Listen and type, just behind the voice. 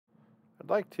I'd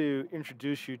like to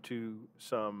introduce you to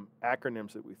some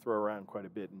acronyms that we throw around quite a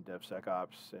bit in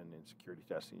DevSecOps and in security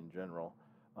testing in general,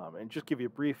 and just give you a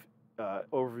brief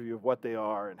overview of what they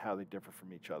are and how they differ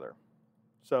from each other.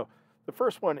 So, the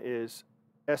first one is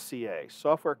SCA,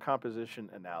 Software Composition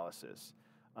Analysis.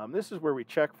 This is where we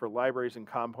check for libraries and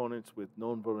components with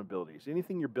known vulnerabilities.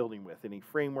 Anything you're building with, any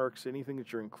frameworks, anything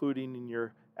that you're including in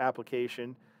your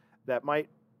application that might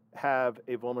have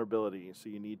a vulnerability. So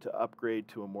you need to upgrade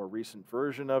to a more recent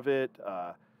version of it,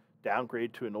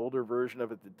 downgrade to an older version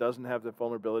of it that doesn't have the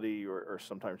vulnerability, or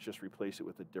sometimes just replace it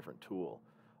with a different tool.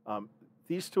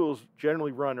 These tools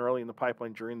generally run early in the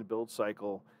pipeline during the build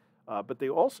cycle, but they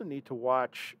also need to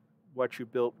watch what you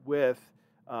built with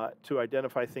to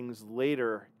identify things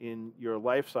later in your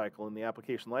life cycle, in the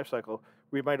application life cycle.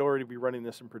 We might already be running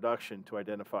this in production to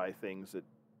identify things that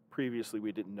previously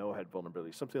we didn't know had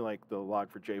vulnerabilities. Something like the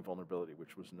log4j vulnerability,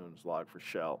 which was known as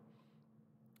log4shell.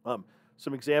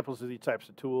 Some examples of these types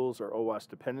of tools are OWASP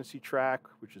Dependency Track,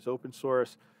 which is open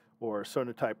source, or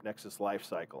Sonatype Nexus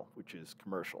Lifecycle, which is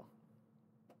commercial.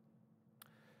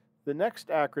 The next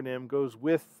acronym goes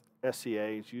with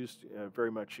SCA. It's used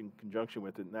very much in conjunction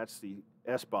with it, and that's the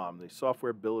SBOM, the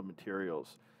Software Bill of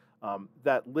Materials.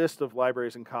 That list of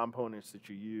libraries and components that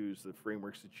you use, the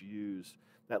frameworks that you use,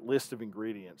 that list of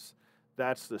ingredients,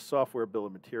 that's the Software Bill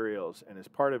of Materials, and as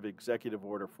part of Executive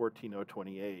Order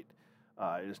 14028,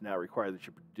 it is now required that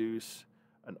you produce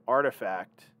an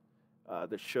artifact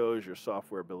that shows your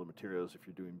Software Bill of Materials if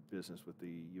you're doing business with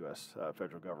the U.S.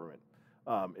 Federal government.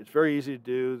 It's very easy to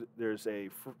do. There's a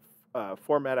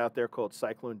format out there called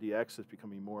CycloneDX that's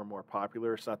becoming more and more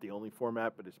popular. It's not the only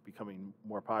format, but it's becoming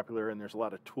more popular, and there's a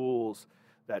lot of tools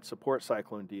that support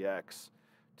CycloneDX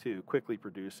to quickly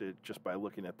produce it just by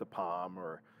looking at the POM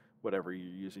or whatever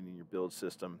you're using in your build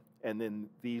system. And then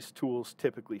these tools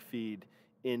typically feed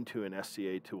into an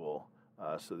SCA tool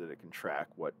so that it can track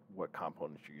what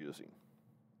components you're using.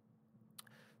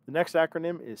 The next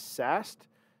acronym is SAST,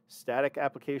 Static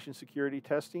Application Security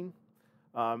Testing.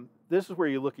 This is where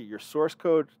you look at your source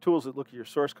code, tools that look at your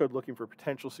source code looking for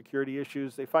potential security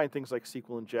issues. They find things like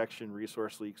SQL injection,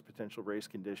 resource leaks, potential race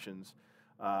conditions.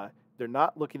 They're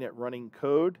not looking at running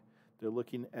code. They're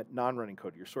looking at non-running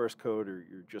code, your source code or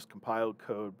your just compiled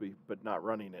code, but not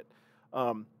running it.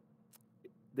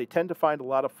 They tend to find a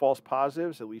lot of false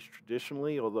positives, at least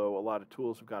traditionally, although a lot of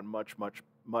tools have gotten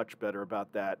much better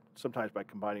about that, sometimes by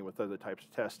combining with other types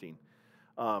of testing.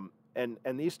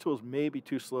 And these tools may be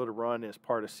too slow to run as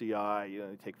part of CI.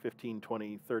 They take 15,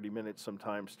 20, 30 minutes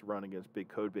sometimes to run against big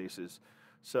code bases.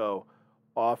 So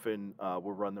often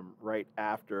we'll run them right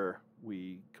after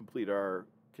we complete our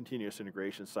continuous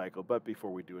integration cycle, but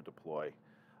before we do a deploy.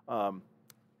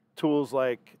 Tools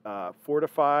like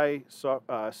Fortify,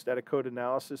 static code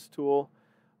analysis tool,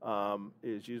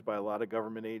 is used by a lot of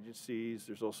government agencies.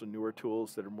 There's also newer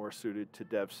tools that are more suited to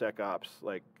DevSecOps,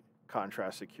 like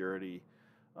Contrast Security,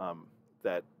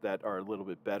 that are a little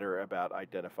bit better about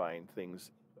identifying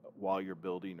things while you're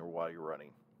building or while you're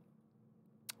running.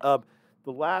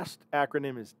 The last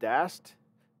acronym is DAST,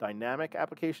 Dynamic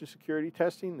Application Security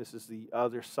Testing. This is the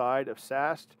other side of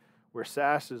SAST, where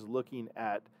SAST is looking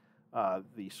at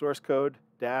the source code.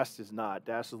 DAST is not.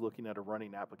 DAST is looking at a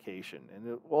running application. And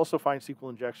it will also find SQL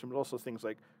injection, but also things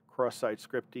like cross-site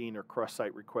scripting or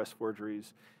cross-site request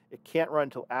forgeries. It can't run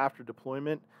until after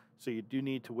deployment, so you do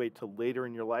need to wait till later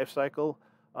in your life cycle.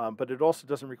 But it also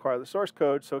doesn't require the source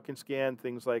code, so it can scan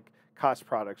things like COTS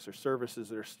products or services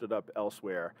that are stood up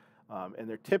elsewhere. And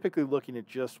they're typically looking at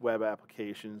just web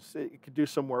applications. It could do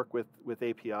some work with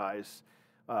APIs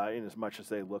in as much as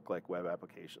they look like web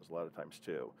applications a lot of times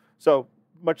too. So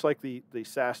much like the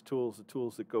SAST tools, the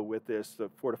tools that go with this, the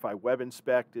Fortify Web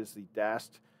Inspect is the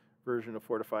DAST version of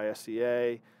Fortify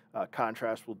SCA.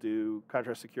 Contrast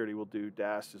Security will do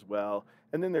DAST as well.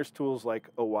 And then there's tools like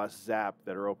OWASP Zap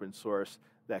that are open source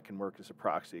that can work as a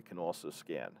proxy. It can also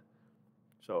scan.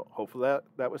 So hopefully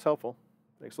that was helpful.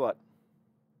 Thanks a lot.